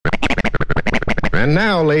And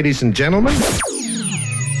now, ladies and gentlemen,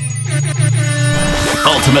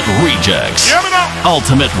 Ultimate Rejects.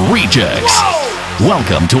 Ultimate Rejects. Whoa!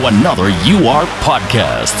 Welcome to another UR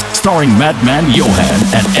podcast, starring Madman Johan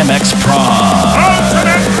and MX Prime.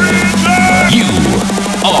 Ultimate Rejects! You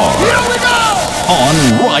are Here we go!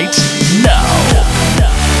 On right now.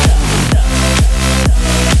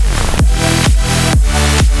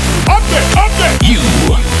 Update! You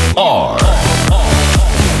are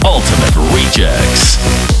Ultimate Rejects.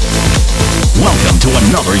 Welcome to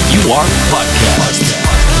another UR podcast.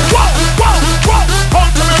 Whoa!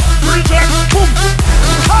 Ultimate Rejects! Boom!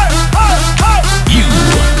 Hey! You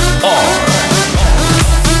are.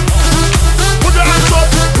 Put your hands up!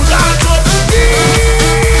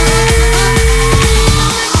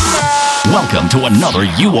 Welcome to another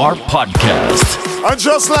UR podcast. And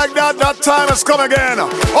just like that time has come again.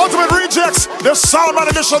 Ultimate Rejects, the Salmon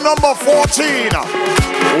edition number 14.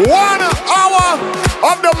 1 hour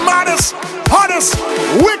of the maddest, hottest,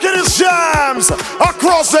 wickedest jams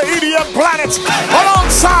across the EDM planet,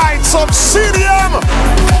 alongside some CDM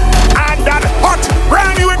and that hot,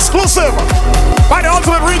 brand new exclusive by the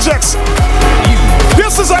Ultimate Rejects.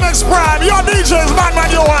 This is MX Prime, your DJ is Madman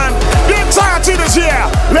Johan. The entire team is here.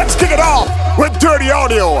 Let's kick it off with Dirty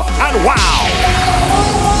Audio and wow.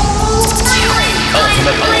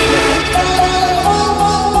 Ultimate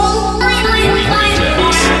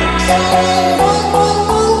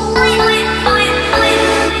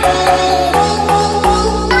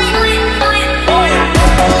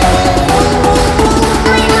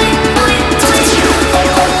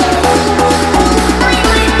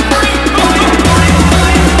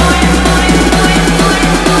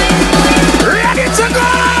Ready to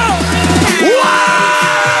go!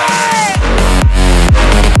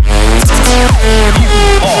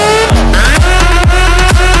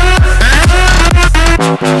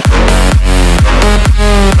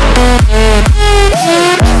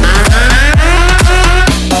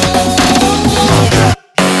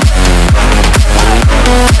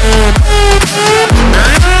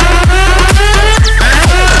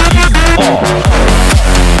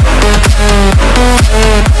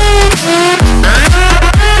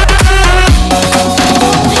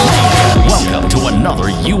 Welcome to another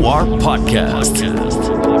UR podcast.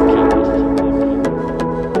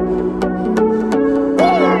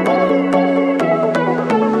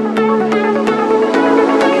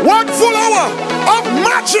 One full hour of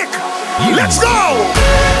magic. Let's go.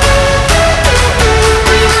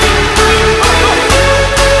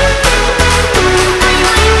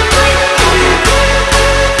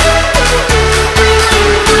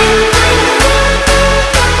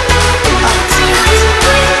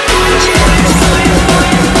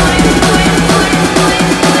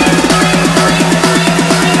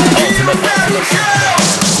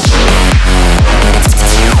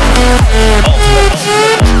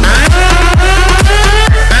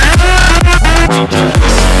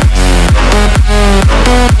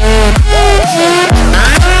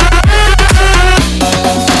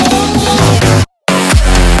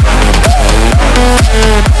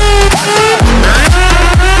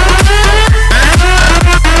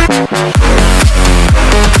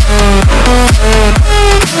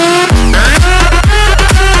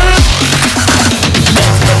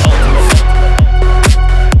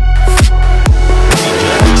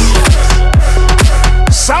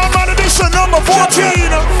 Salmon edition number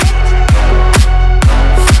 14.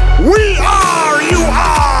 We are, you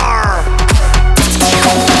are.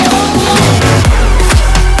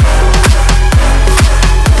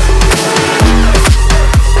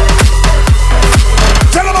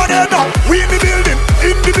 Tell them again. We in the building,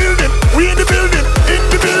 we in the building, we in the building.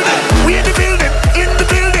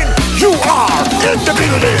 You are in the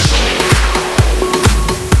building.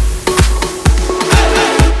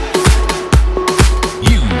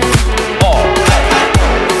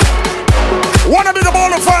 Wanna big up all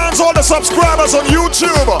the fans, all the subscribers on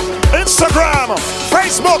YouTube, Instagram,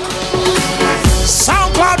 Facebook,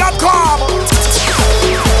 SoundCloud.com,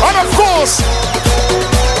 and of course,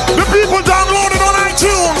 the people downloaded on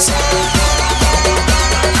iTunes.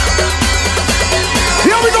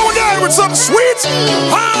 Here we go again with some sweet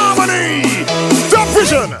harmony. Top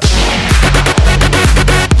Vision.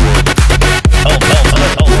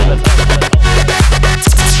 Ultimate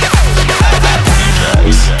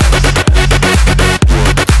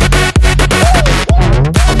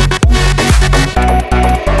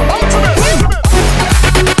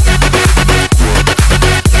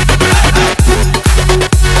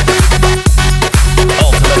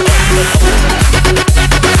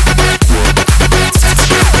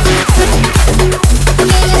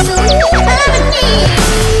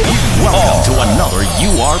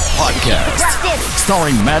Podcast.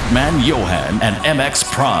 Starring Madman Johan and MX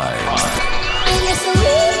Prime.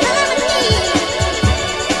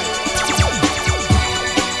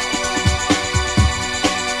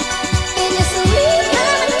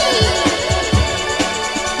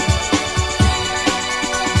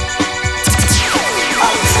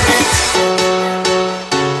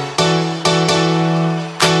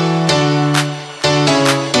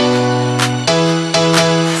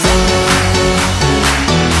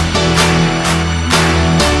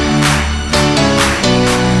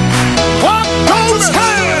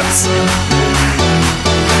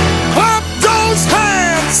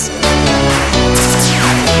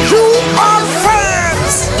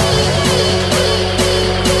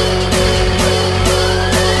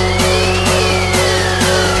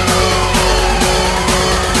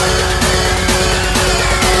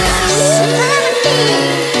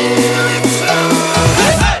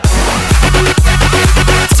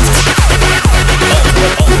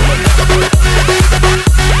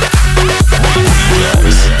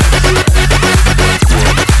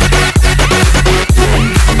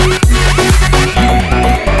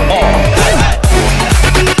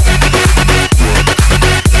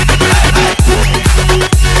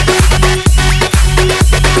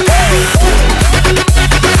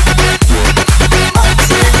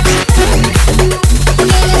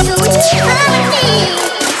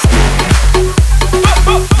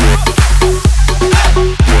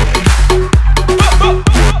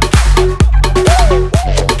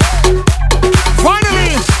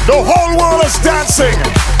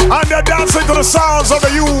 And they're dancing to the sounds of the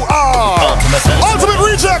UR Ultimate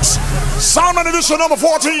Rejects Soundman Edition number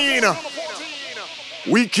 14.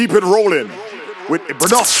 We keep it rolling with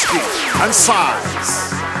Brodowski and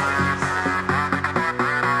Size.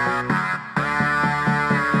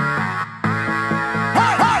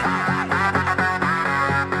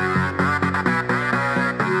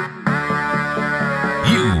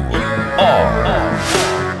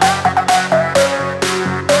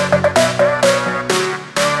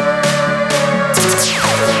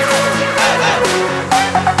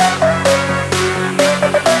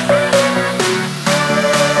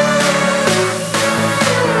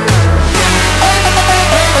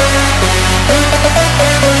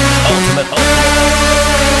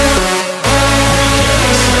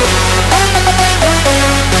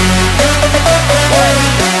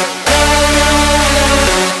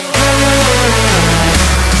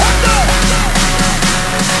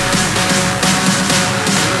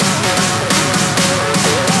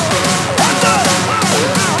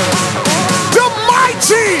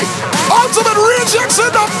 Ultimate Rejects in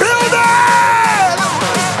the building!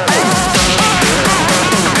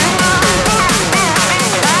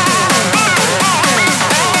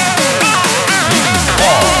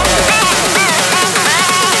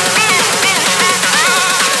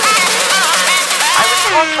 I was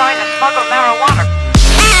caught trying to smuggle marijuana.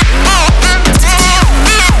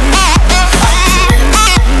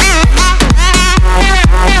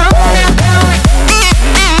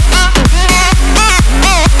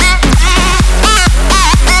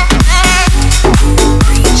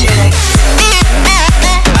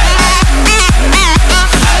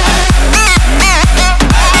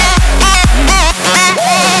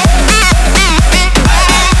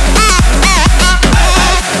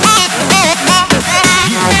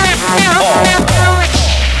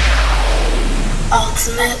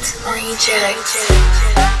 Ultimate Rejects.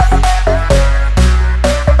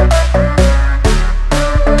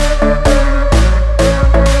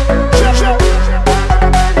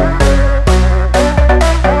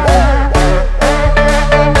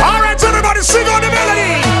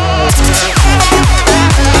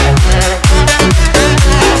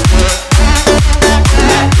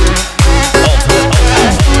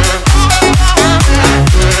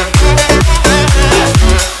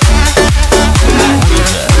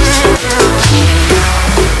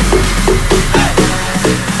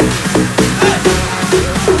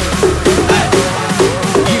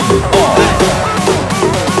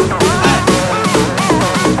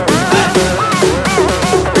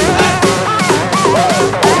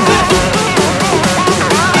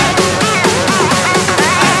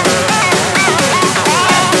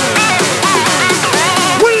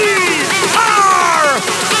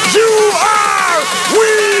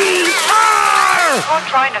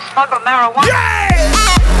 Trying to smuggle marijuana. Yeah!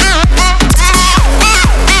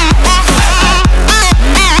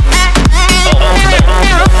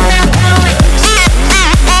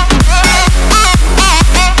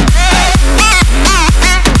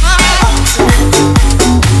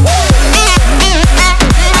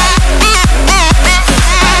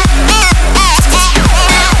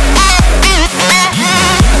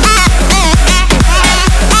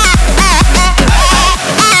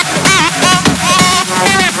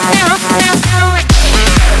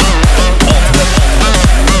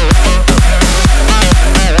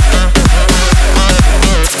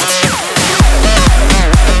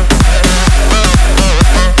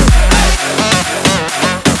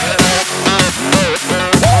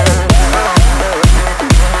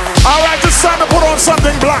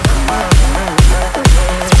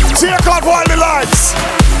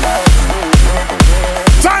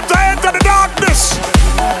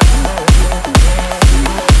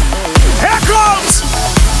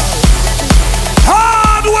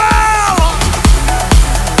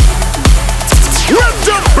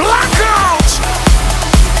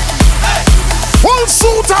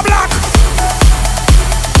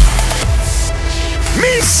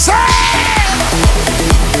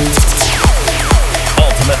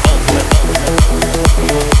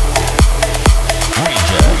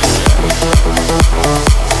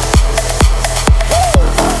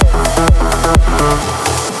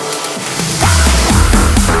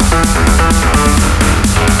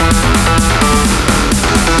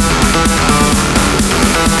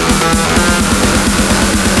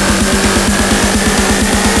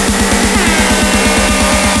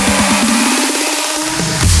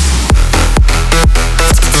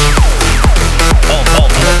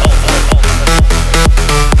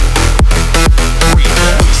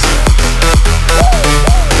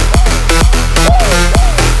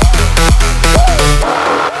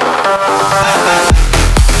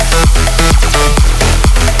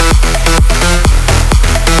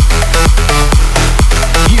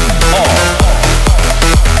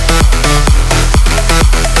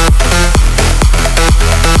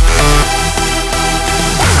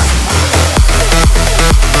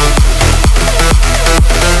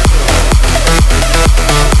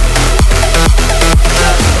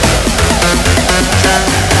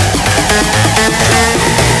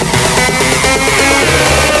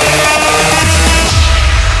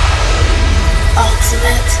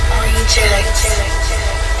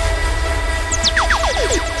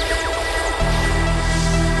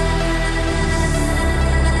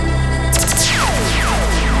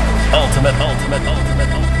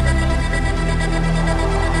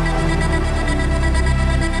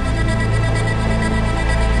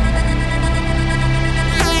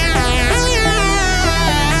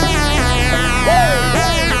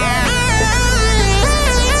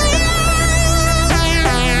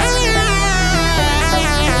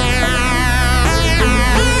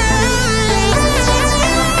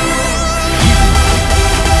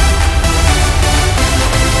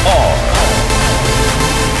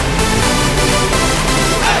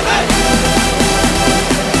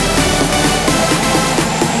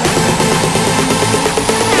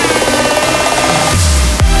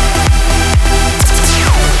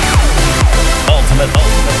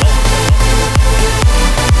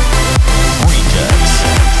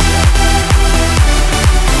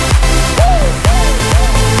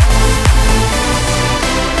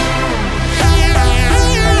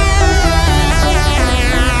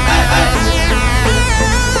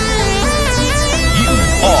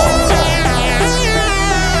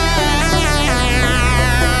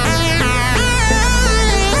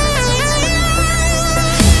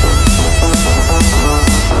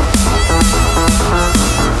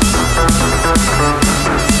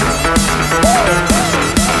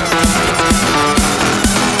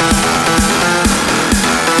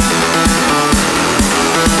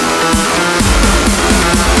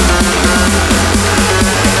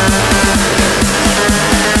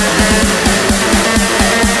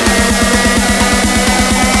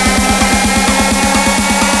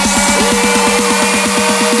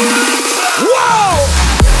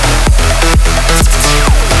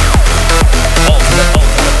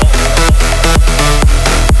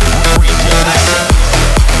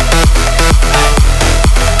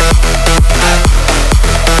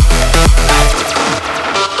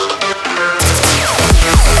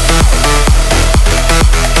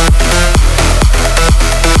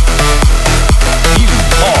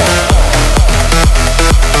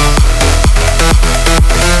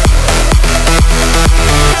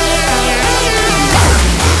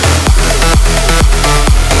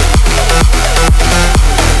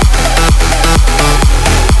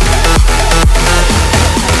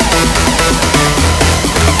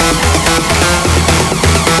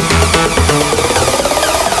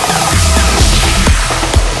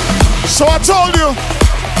 So I told you,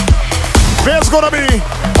 there's gonna be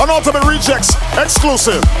an Ultimate Rejects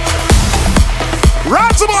exclusive.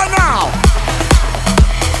 Right about now,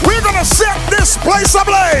 we're gonna set this place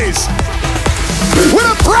ablaze with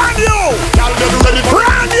a brand new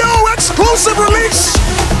exclusive release.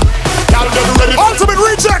 Ultimate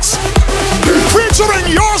Rejects, featuring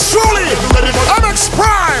yours truly, MX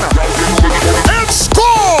Prime. It's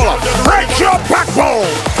called Break Your Backbone.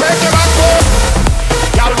 Break your backbone.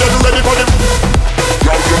 Y'all get ready for them. Y'all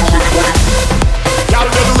get ready for them. Y'all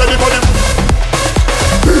get ready for them.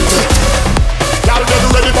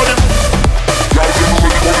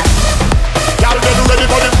 Y'all get ready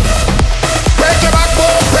for them. Break your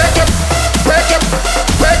backbone, break it, break it,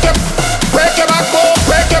 break it, break your backbone,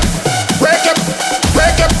 break it, break it,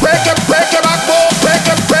 break it, break it, break your backbone, break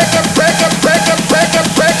it, break it, break it, break it, break it,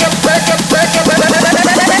 break it, break it, break it, break it.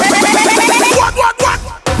 What?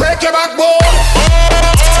 Break your backbone.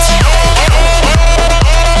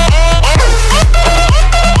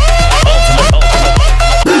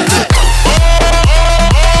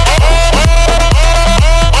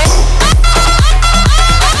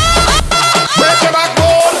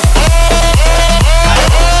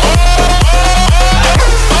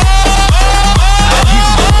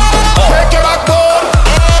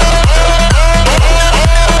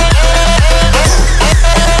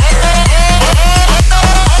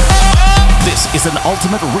 Is an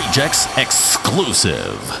Ultimate Rejects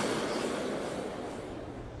exclusive.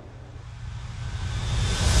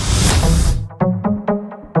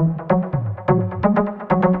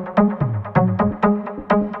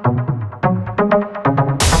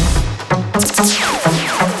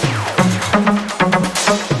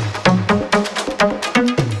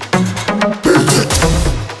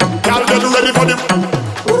 Y'all get ready for them.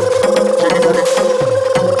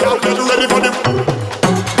 Y'all get ready for them.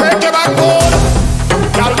 Break your backbone.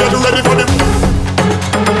 Y'all get ready for them.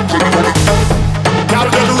 Y'all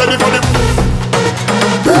get ready for them.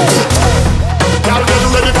 Y'all get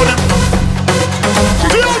ready for them.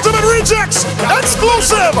 The Ultimate Rejects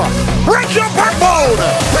exclusive. Break your backbone.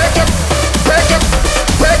 Break it, break it,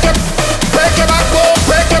 break it, break your backbone.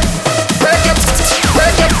 Break it, break it,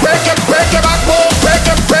 break it, break it, break your backbone. Break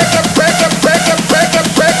it, break it, break it, break it, break it,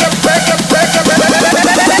 break it, break it.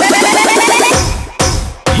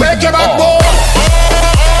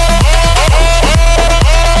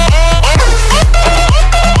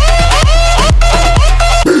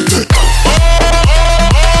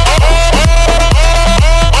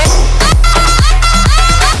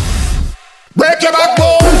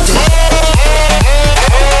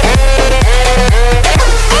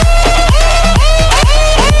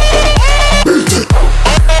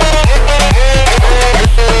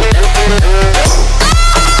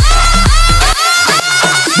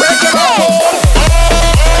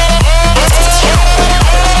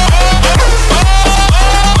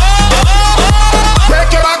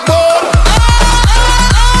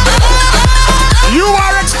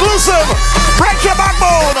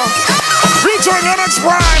 MX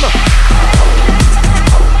Prime.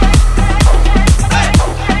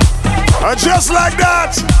 And just like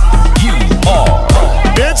that,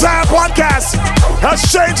 the entire podcast has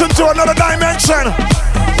changed into another dimension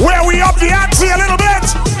where we up the ante a little bit.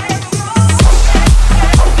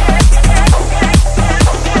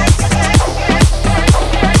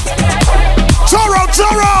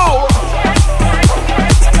 Toro,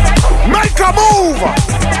 make a move.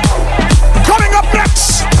 Coming up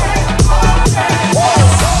next.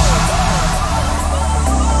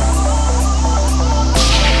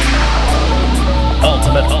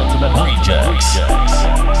 Ultimate Rejects.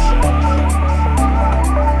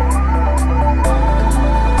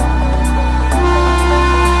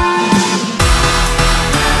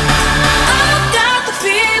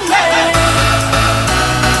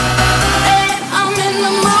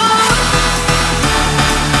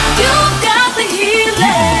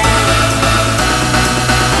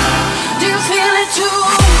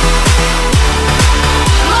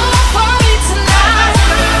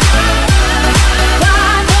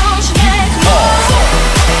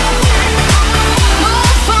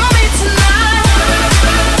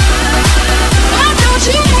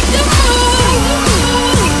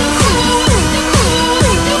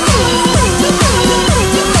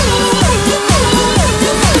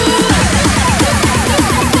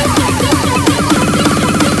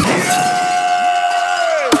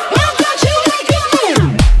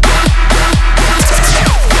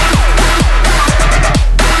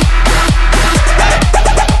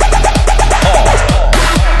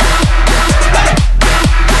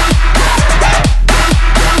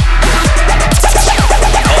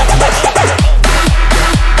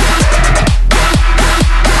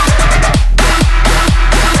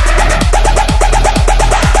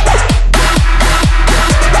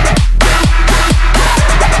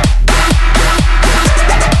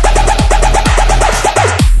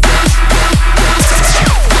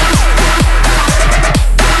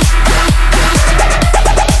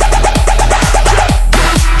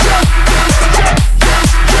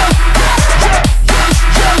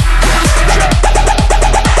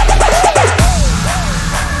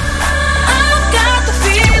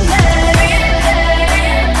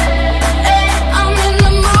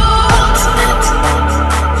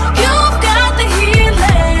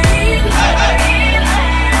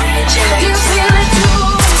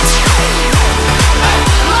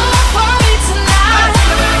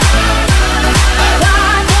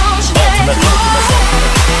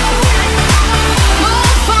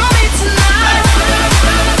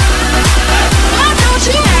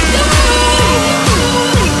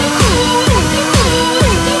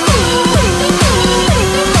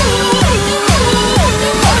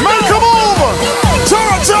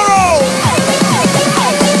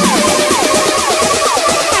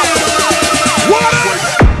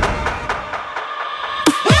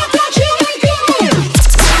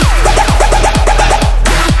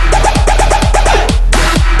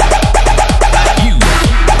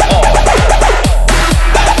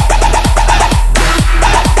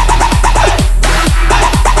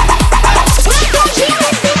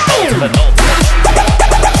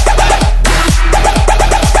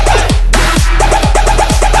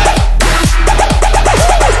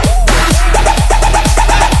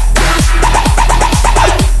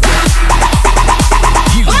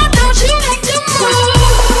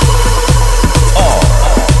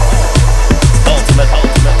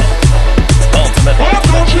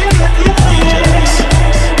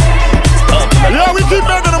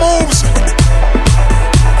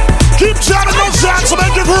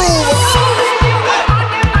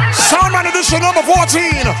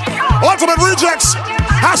 Ultimate Rejects.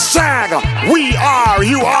 Hashtag we are,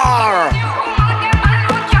 you are.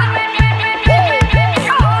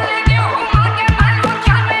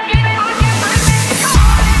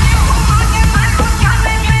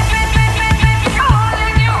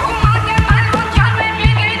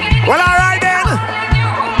 Well, alright then.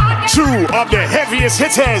 Two of the heaviest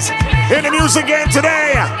hitters in the music game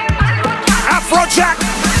today. Afrojack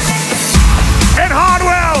and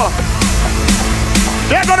Hardwell.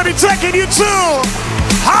 They're gonna be taking you to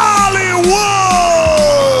Hollywood.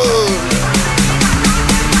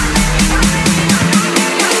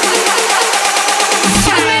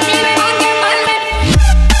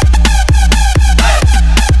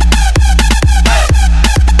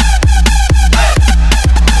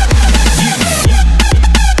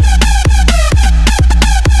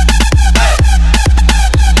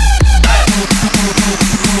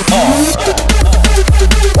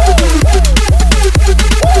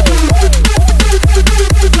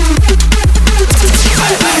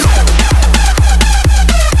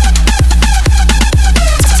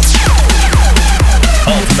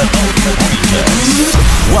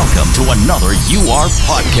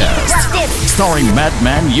 starring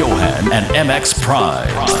Madman Johan and MX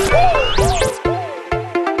Prime.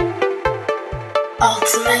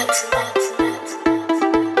 Ultimate.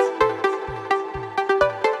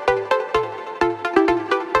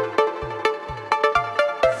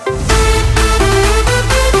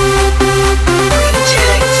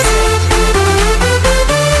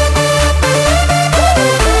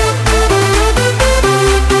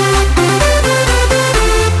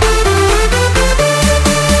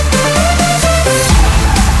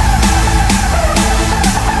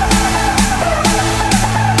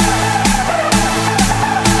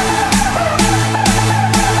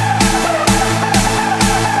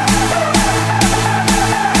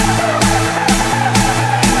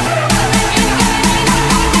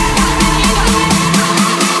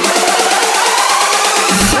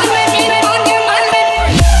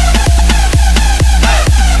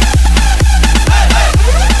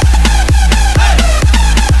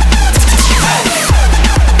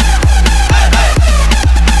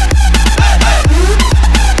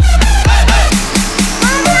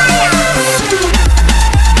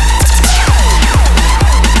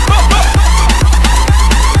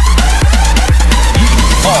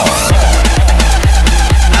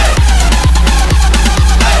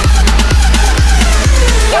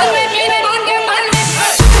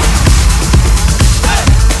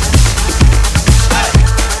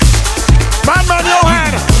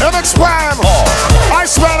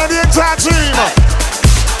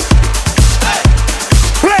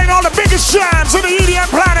 Jams in the EDM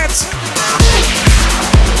planet.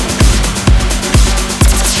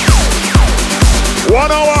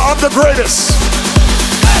 1 hour of the greatest.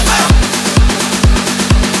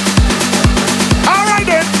 Alright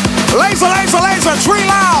then. Laser, laser, laser. Tree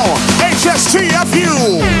Loud.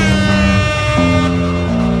 HSTFU.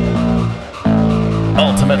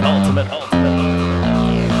 Ultimate.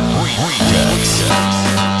 Rejects.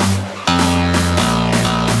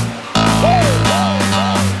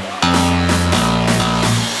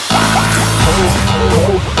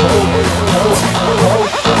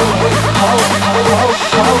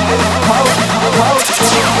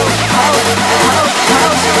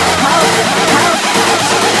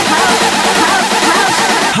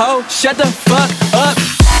 Ho, shut the fuck up.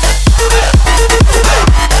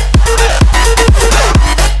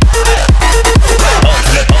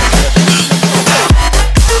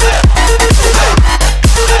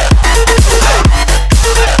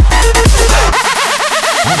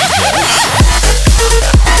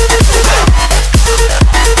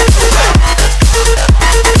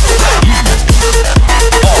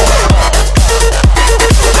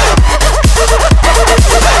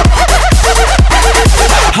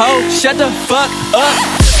 Shut the fuck up.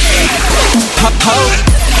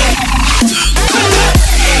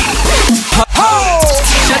 Ho.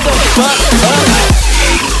 Shut the fuck up.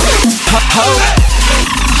 Ho.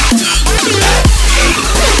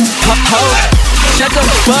 Shut the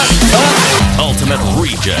fuck up. Ultimate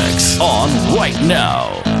Rejects on right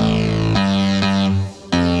now.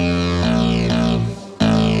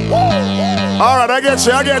 Alright, I get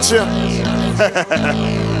you.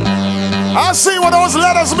 I see what those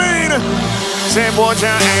letters mean. Say put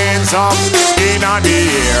your hands up in the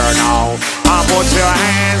air now. Put your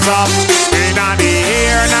hands up in the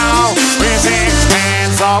air now. We say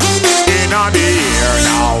hands up in the air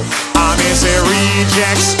now. Me say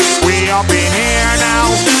rejects, we up in here now.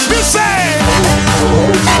 Me say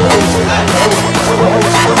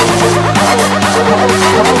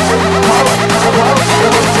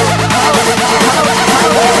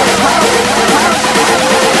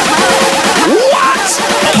what?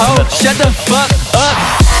 Ho, shut the fuck up.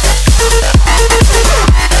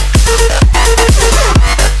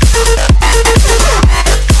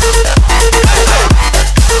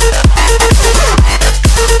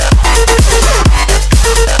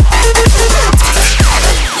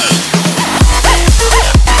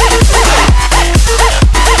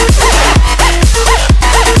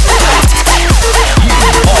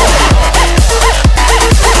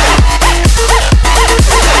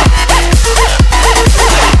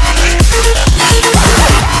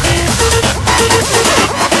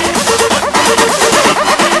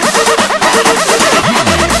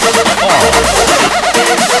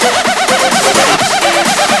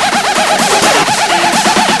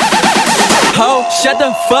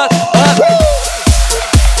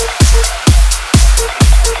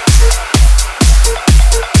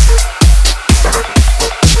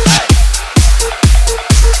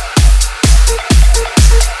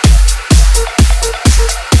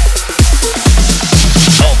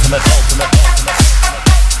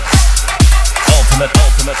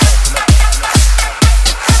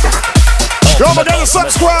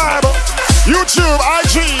 subscribe. YouTube,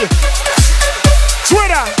 IG,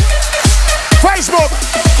 Twitter, Facebook,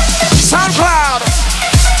 SoundCloud,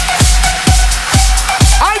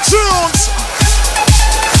 iTunes.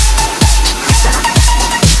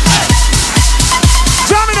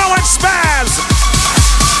 Domino and Spaz.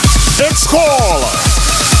 It's called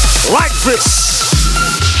Like This.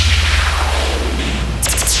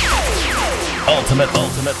 Ultimate.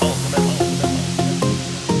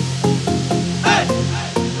 Hey.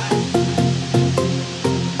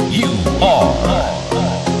 You are.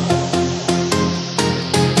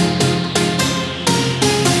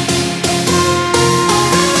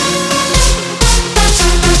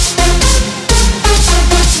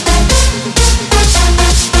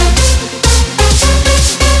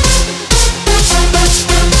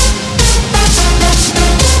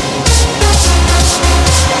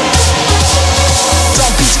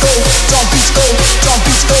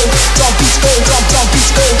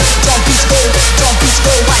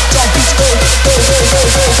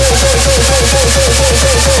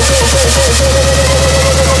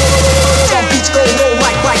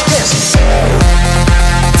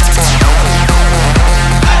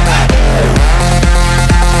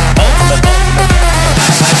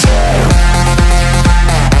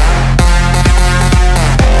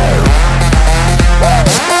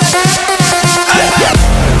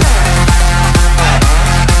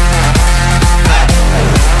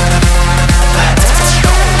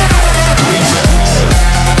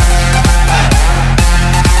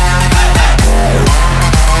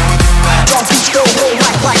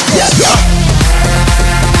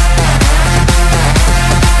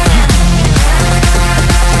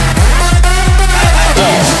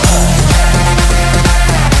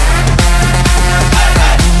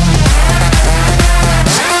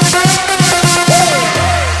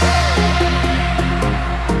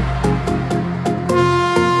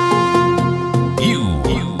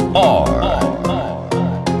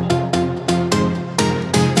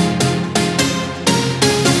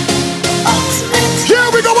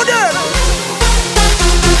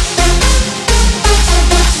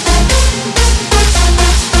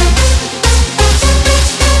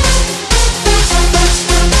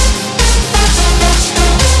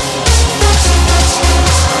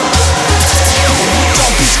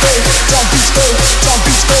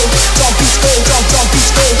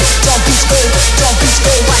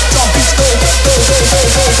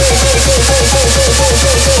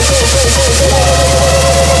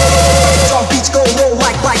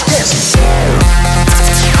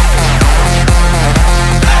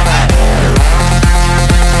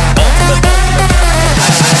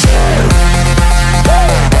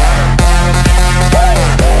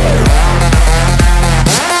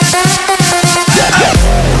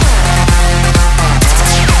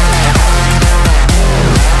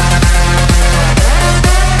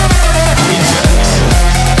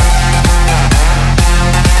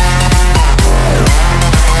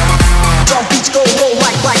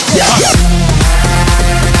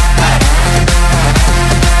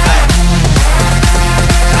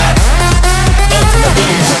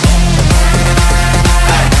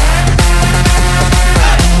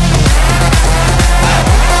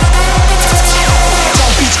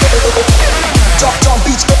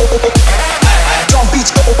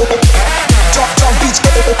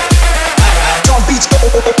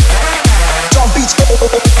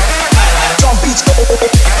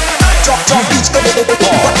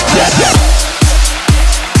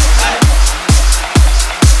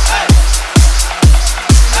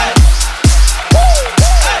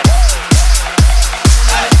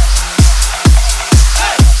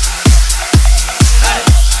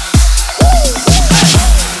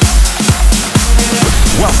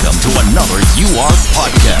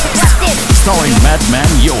 Starring Madman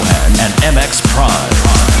Johan and MX Prime.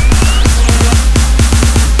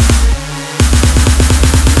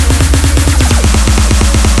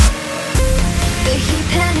 The heat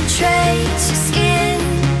penetrates your skin,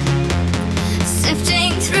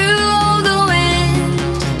 sifting through all the wind.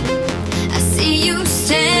 I see you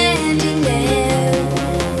standing there,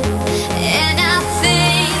 and I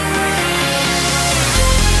think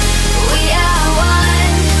we are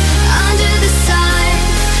one. Under the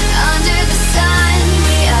sun,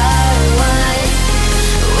 we are one.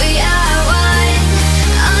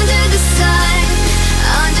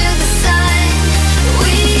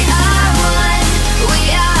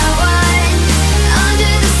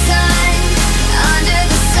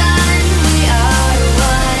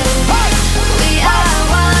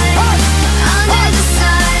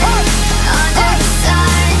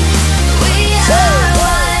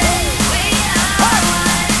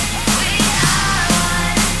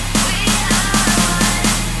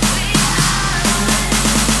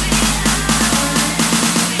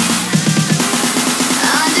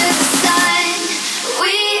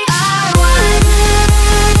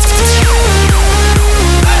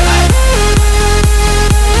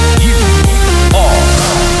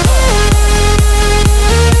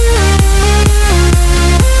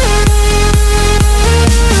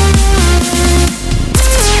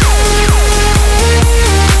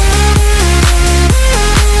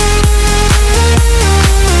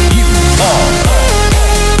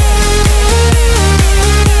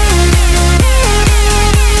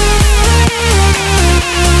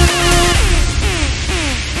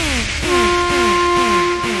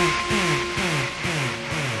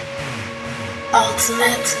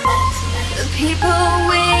 The people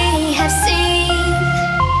we have seen,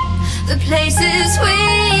 the places we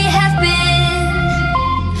have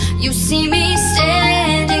been. You see me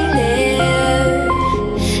standing there,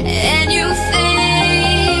 and you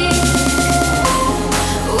think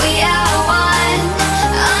we are one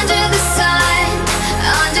under the sun,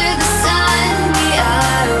 under the sun. We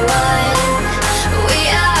are one, we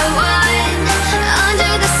are one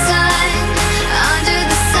under the sun, under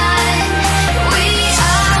the sun. We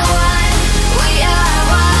are one, we are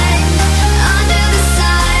one under the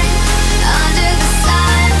sun, under the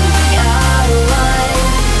sun. We are one,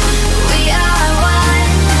 we are one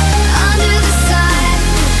under the sun,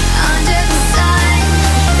 under the sun.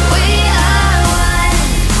 We are one,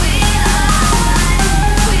 we are one,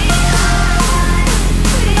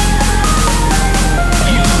 we under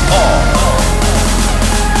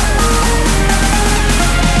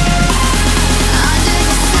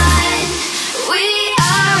the sun. We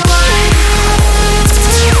are one.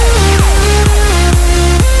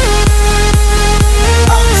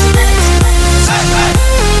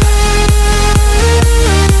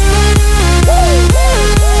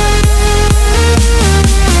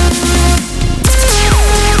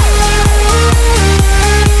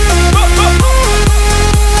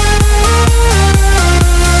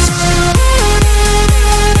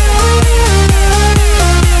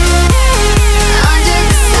 Under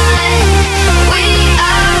the sun, we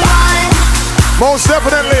are one. Most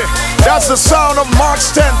definitely, that's the sound of March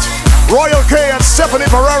 10th. Royal K and Stephanie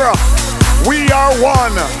Pereira. We are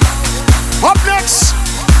one. Up next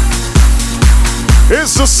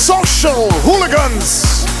is the Social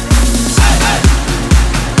Hooligans.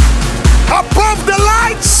 Above the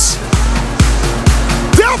lights.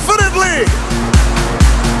 Definitely.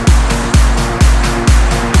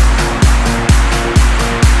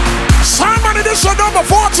 Simon edition number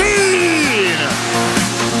 14.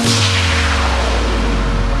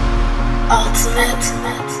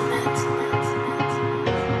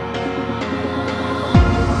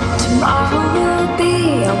 Tomorrow will be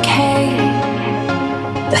okay.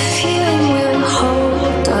 The feeling will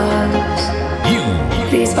hold us.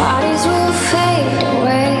 These bodies will fade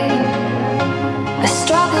away. The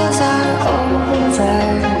struggles are over.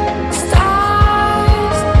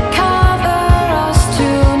 Stars cover us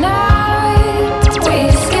tonight. We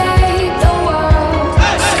escape the world.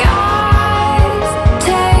 Skies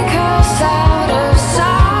take us out of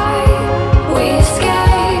sight.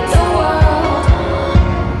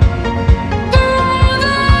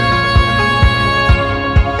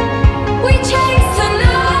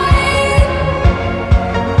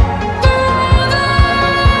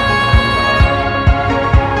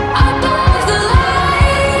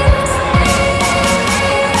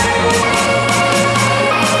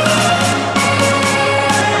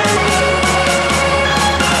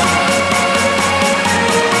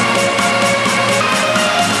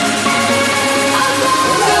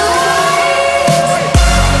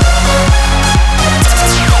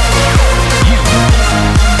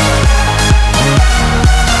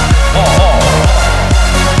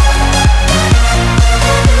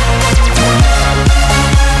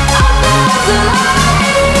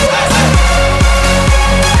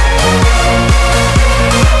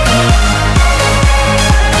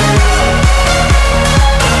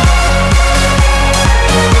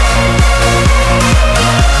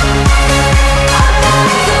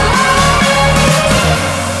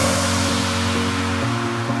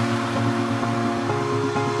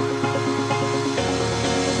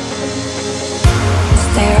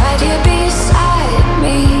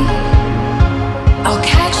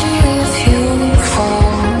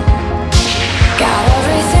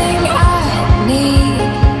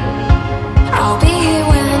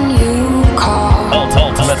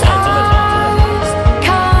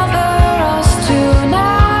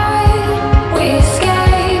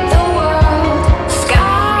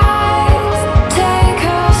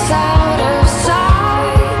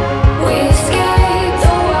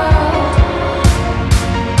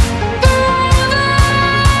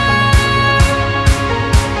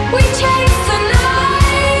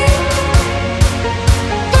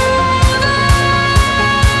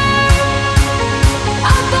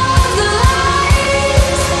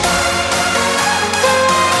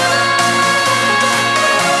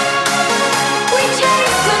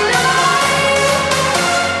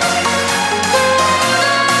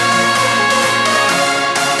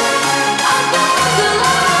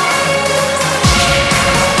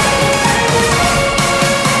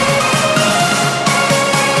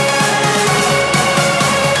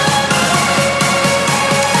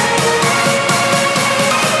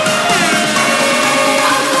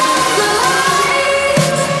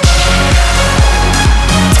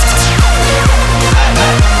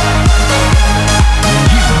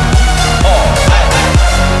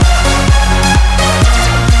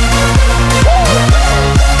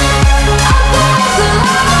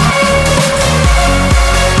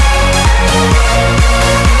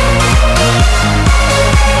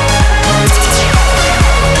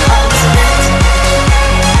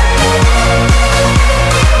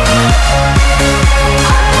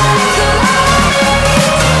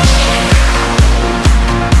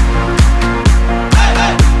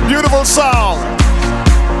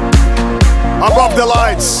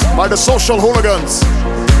 the social hooligans.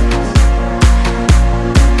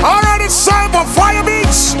 Alright, it's time for Fire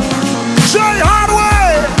Beats. Jay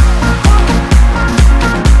Hardway.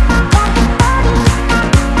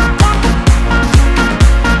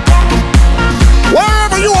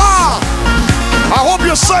 Wherever you are, I hope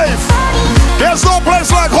you're safe. There's no place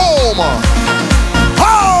like home.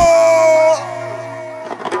 Oh!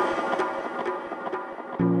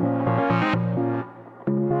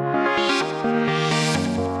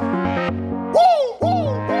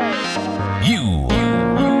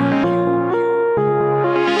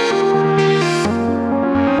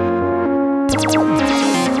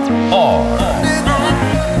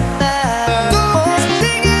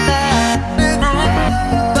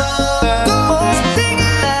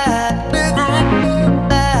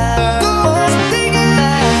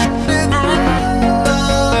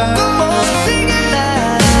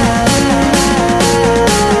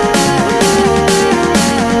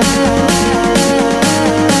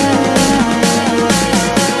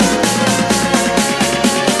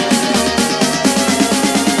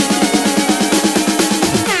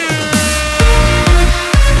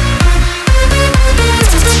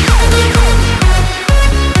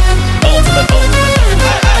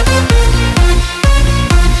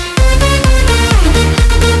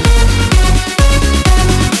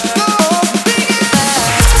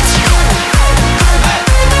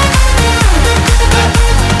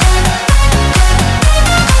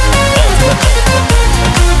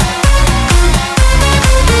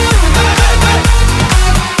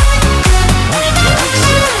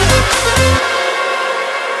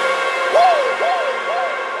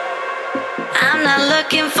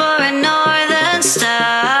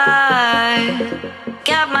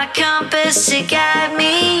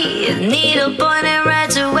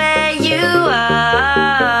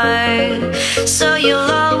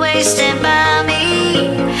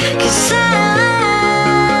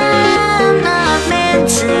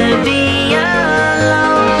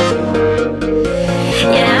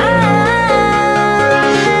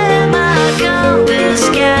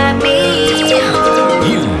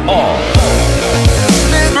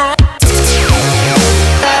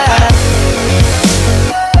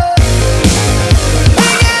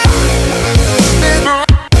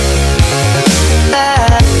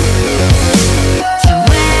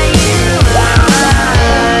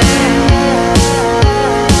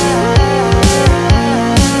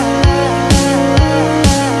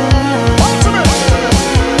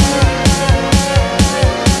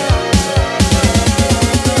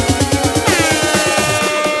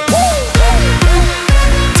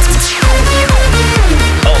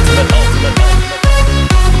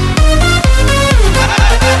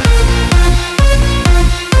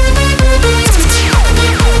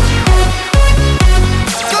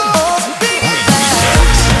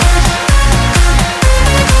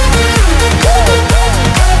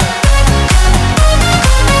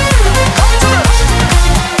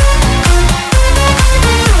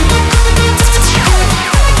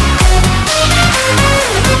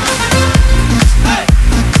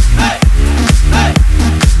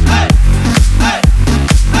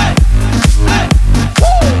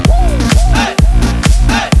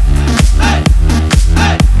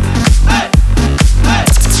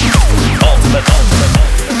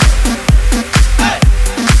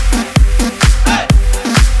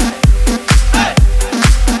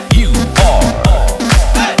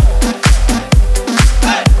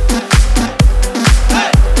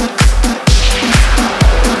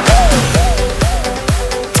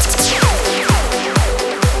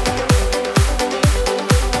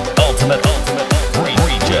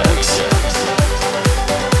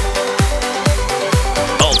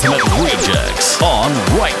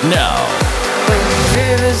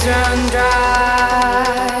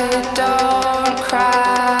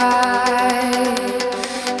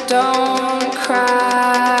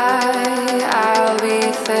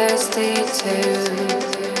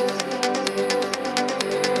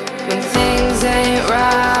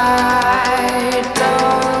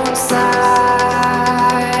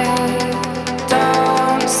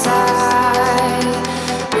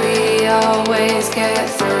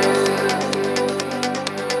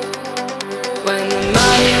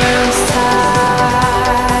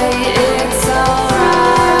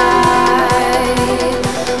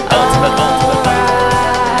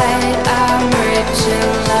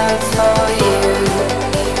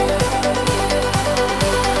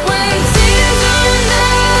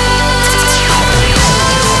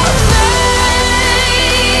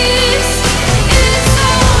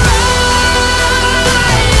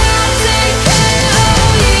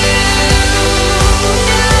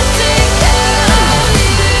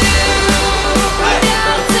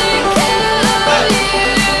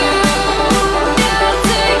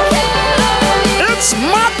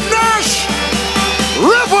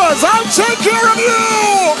 take care of you.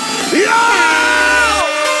 Yeah!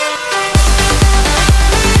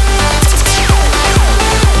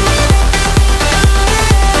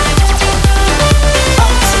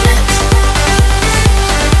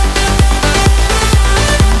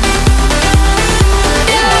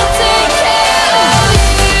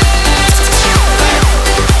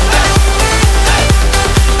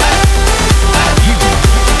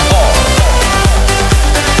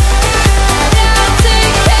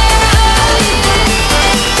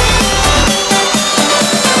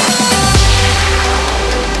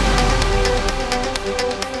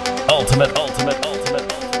 Ultimate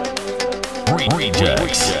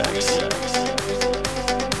Rejects.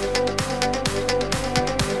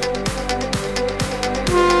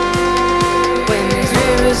 When these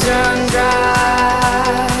rivers run dry,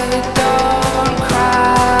 don't cry,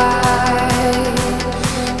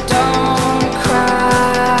 don't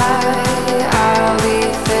cry. I'll be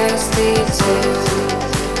thirsty too.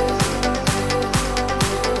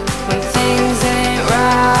 When things ain't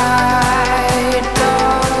right,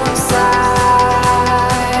 don't sigh,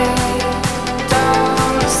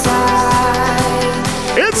 don't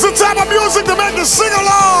sigh. It's the type of music to make you sing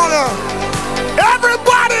along.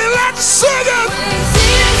 Everybody, let's sing it.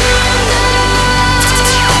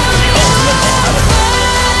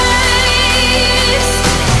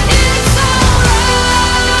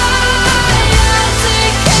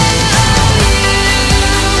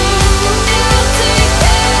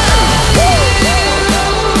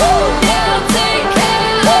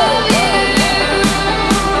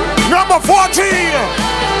 Number 14,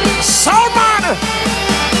 Salman,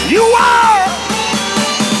 you are.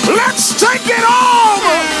 Let's take it home.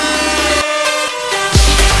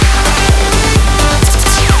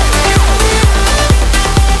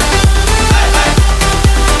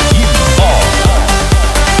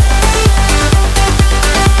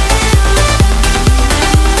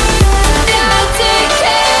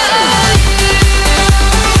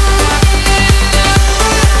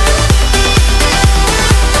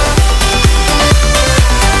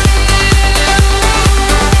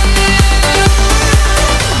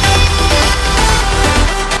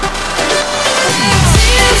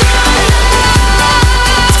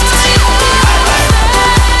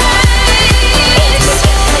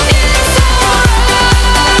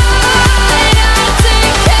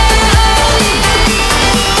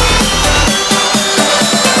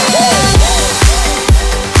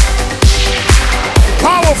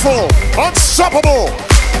 Unstoppable.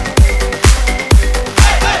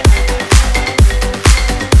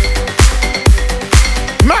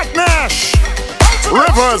 Matt Nash,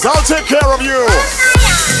 Rivers, I'll take care of you.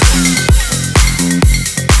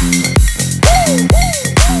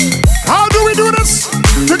 How do we do this?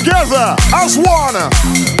 Together as one.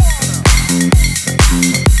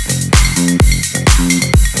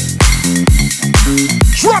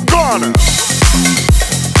 Drop gun.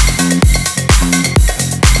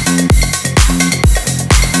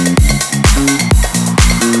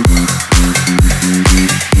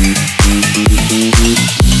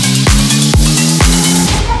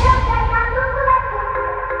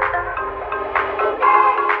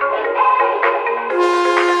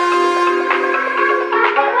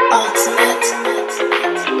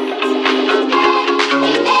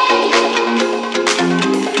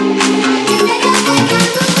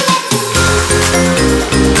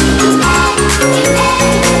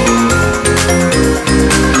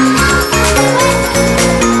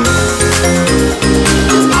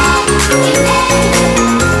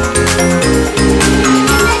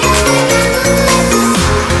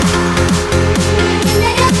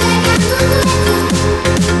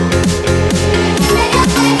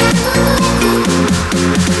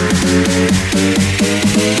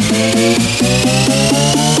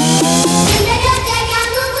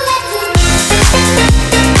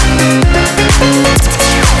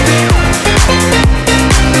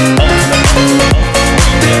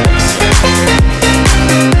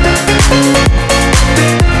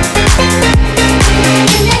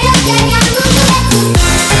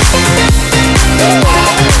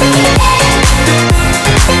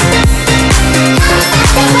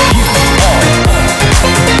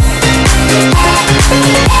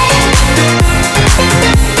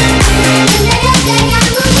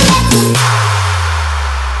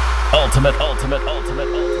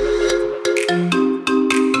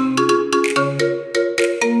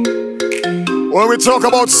 When we talk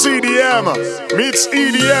about CDM meets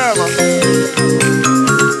EDM,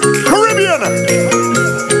 Caribbean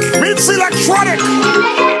meets electronic.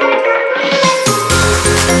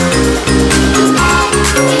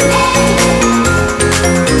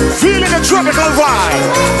 Feeling a tropical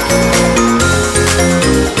vibe.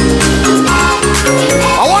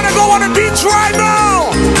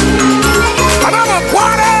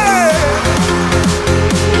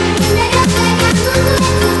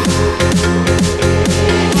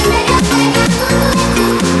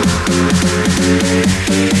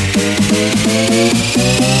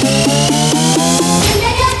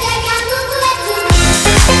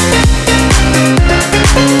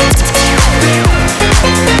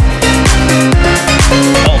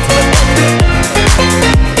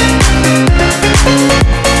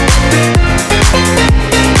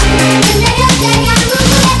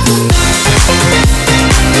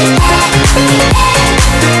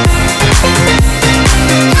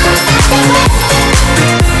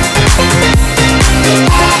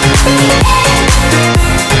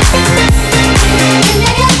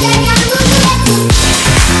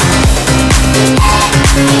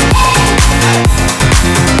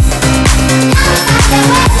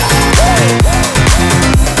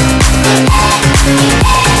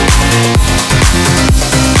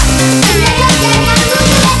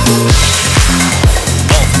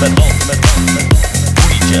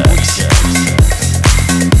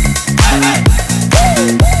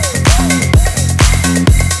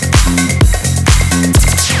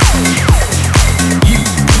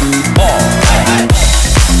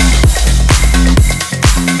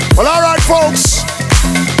 folks.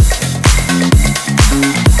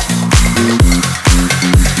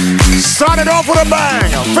 Started off with a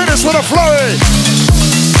bang, finished with a flurry.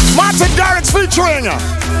 Martin Garrix featuring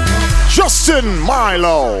Justin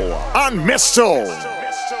Milo and Misto.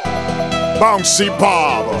 Bouncy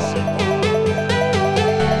Bob.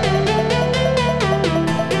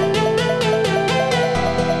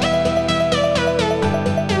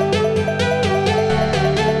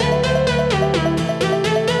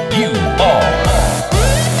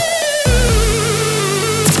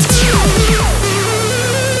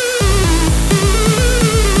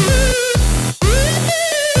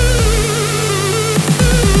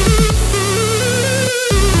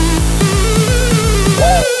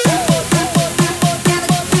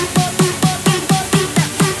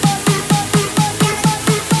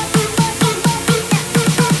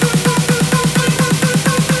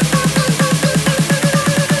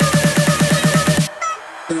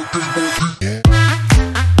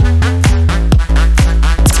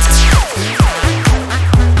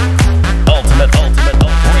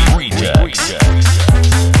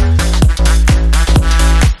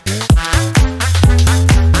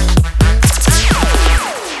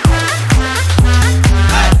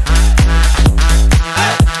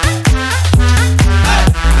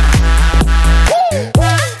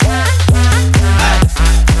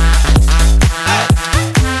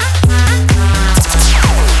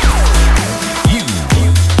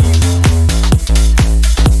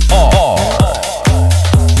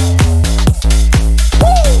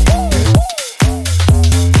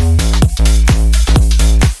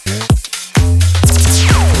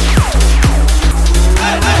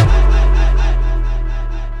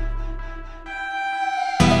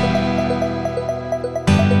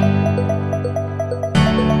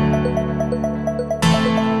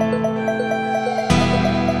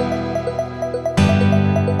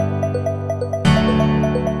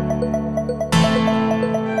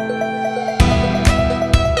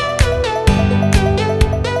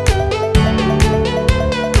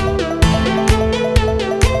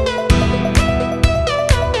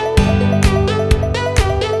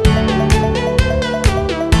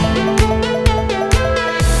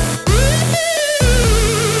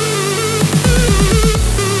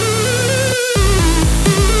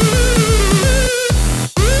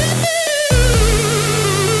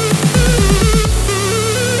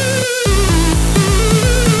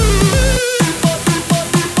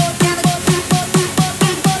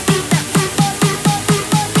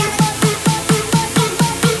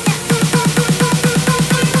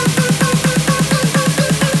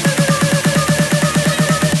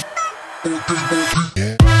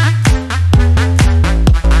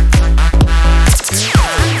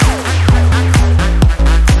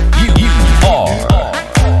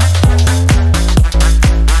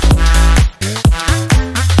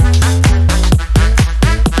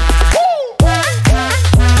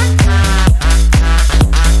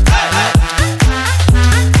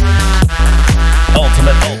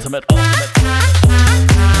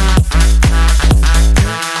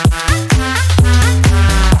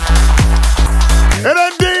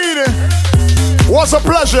 Was a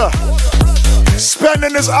pleasure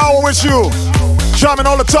spending this hour with you, jamming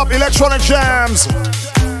all the top electronic jams,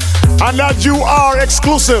 and that you are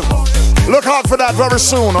exclusive. Look out for that very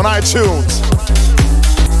soon on iTunes.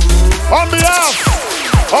 On behalf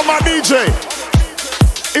of my DJ,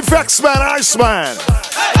 Effects Man, Iceman,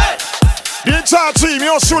 the entire team,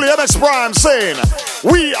 yours truly, MX Prime, saying,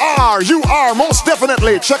 we are, you are, most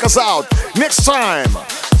definitely. Check us out next time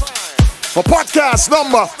for podcast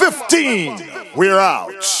number 15. We're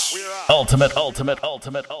out. Ultimate, ultimate,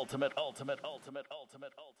 ultimate, ultimate, ultimate, ultimate,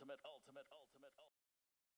 ultimate, ultimate, ultimate.